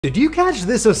Did you catch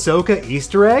this Ahsoka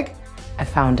Easter egg? I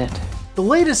found it. The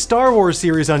latest Star Wars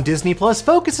series on Disney Plus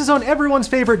focuses on everyone's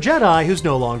favorite Jedi who's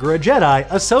no longer a Jedi,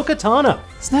 Ahsoka Tano.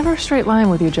 It's never a straight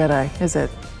line with you Jedi, is it?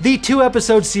 The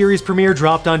 2-episode series premiere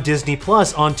dropped on Disney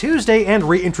Plus on Tuesday and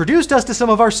reintroduced us to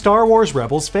some of our Star Wars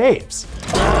Rebels faves.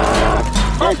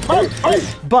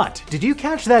 But did you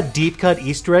catch that deep-cut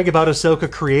Easter egg about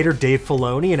Ahsoka creator Dave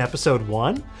Filoni in episode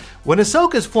 1? When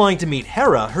Ahsoka's flying to meet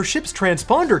Hera, her ship's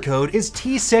transponder code is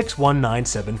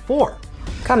T61974.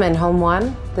 Come in, Home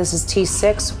One. This is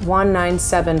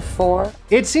T61974.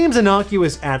 It seems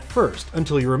innocuous at first,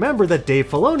 until you remember that Dave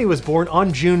Filoni was born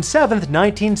on June 7th,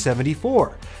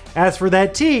 1974. As for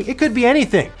that T, it could be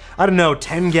anything. I don't know,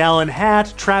 10-gallon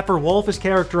hat, Trapper Wolf's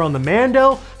character on the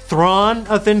Mando, Thrawn,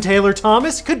 a Thin Taylor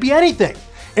Thomas, could be anything.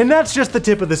 And that's just the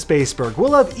tip of the Spaceberg.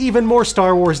 We'll have even more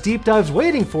Star Wars deep dives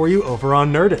waiting for you over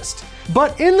on Nerdist.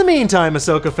 But in the meantime,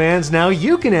 Ahsoka fans, now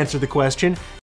you can answer the question,